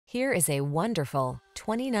Here is a wonderful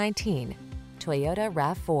 2019 Toyota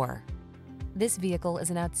RAV4. This vehicle is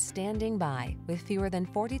an outstanding buy with fewer than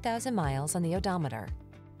 40,000 miles on the odometer.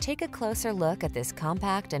 Take a closer look at this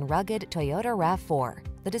compact and rugged Toyota RAV4,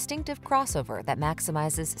 the distinctive crossover that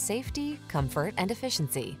maximizes safety, comfort, and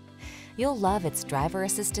efficiency. You'll love its driver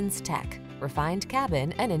assistance tech, refined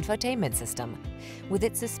cabin, and infotainment system. With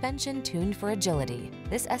its suspension tuned for agility,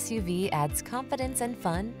 this SUV adds confidence and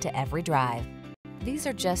fun to every drive. These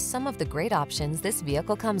are just some of the great options this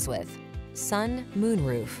vehicle comes with: sun,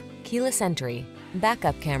 moonroof, keyless entry,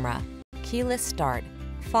 backup camera, keyless start,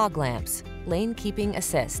 fog lamps, lane keeping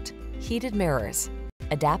assist, heated mirrors,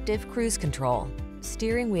 adaptive cruise control,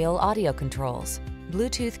 steering wheel audio controls,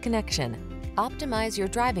 Bluetooth connection. Optimize your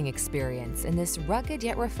driving experience in this rugged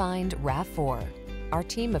yet refined RAV4. Our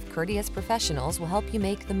team of courteous professionals will help you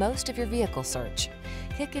make the most of your vehicle search.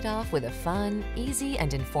 Kick it off with a fun, easy,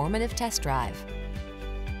 and informative test drive.